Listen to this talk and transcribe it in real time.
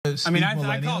I mean,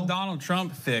 I call Donald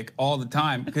Trump thick all the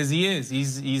time because he is.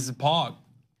 He's a pog.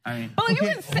 I mean,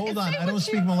 okay, hold on. I don't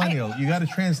speak millennial. You got to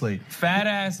translate. Fat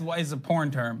ass is a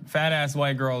porn term. Fat ass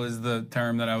white girl is the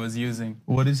term that I was using.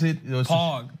 What is it?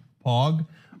 Pog. Pog.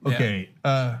 Okay.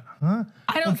 Yeah. Huh?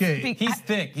 I don't speak. He's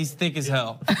thick. He's thick as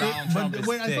hell. Donald Trump is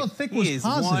thick. I thought thick was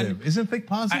positive. Isn't thick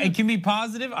positive? It can be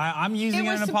positive. I'm using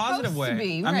it in a positive way.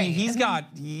 Be, right. I mean, he's got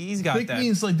thick that.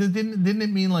 Means like didn't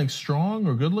it mean like strong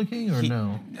or good looking or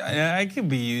no? I could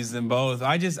be used in both.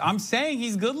 I'm saying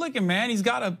he's good looking, man. He's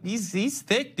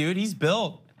thick, dude. He's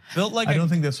built like. I don't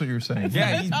think that's what you're saying.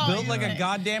 Yeah, he's built like a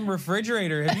goddamn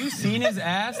refrigerator. Have you seen his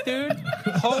ass, dude?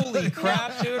 Holy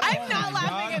crap, dude! I'm not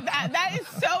laughing at that. That is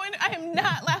so. I am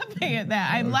not laughing at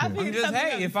that. I'm laughing at something.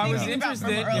 Hey, if I was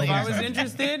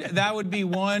interested, that would be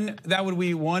one. That would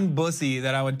be one bussy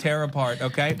that I would tear apart.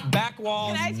 Okay, back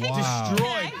walls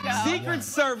destroyed. Secret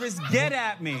Service, get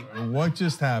at me. What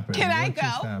just happened? Can I go?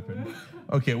 just happened?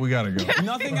 Okay, we gotta go.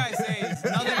 Nothing I say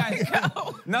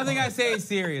is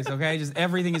serious. Okay, just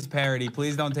everything is parody.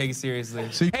 Please don't take it seriously.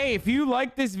 Hey, if you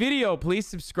like this video, please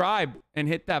subscribe and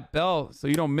hit that bell so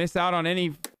you don't miss out on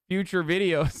any future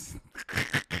videos.